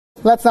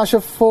Let's now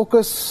shift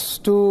focus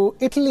to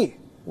Italy,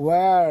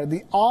 where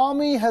the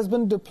army has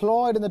been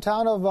deployed in the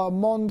town of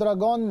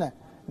Mondragone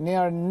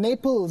near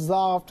Naples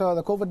after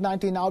the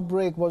COVID-19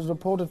 outbreak was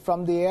reported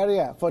from the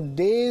area. For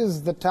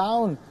days, the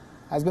town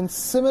has been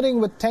simmering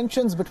with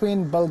tensions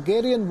between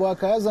Bulgarian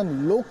workers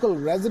and local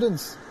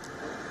residents.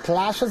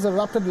 Clashes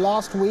erupted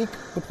last week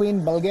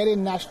between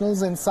Bulgarian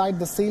nationals inside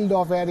the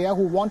sealed-off area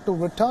who want to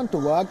return to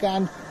work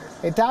and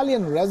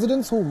Italian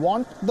residents who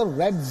want the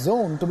red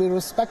zone to be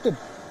respected.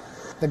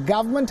 The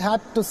government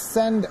had to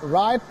send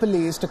riot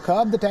police to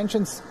curb the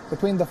tensions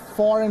between the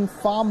foreign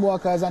farm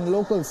workers and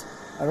locals.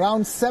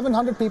 Around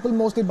 700 people,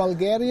 mostly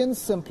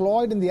Bulgarians,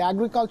 employed in the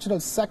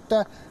agricultural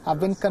sector have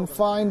been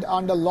confined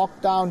under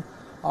lockdown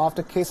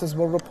after cases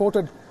were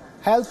reported.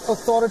 Health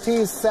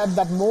authorities said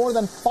that more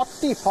than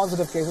 40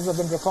 positive cases have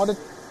been recorded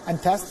and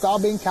tests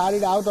are being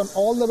carried out on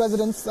all the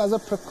residents as a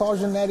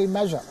precautionary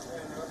measure.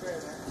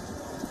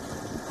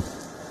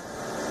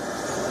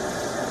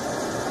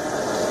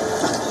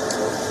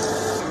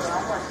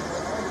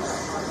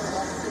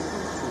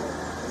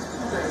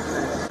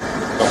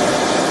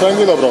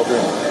 Tranquillo proprio,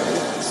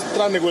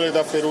 tranne quelle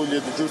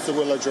tafferuglie di giusto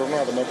quella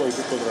giornata, ma poi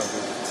tutto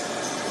tranquillo,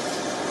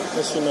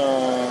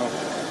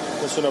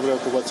 nessuna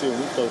preoccupazione,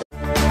 tutto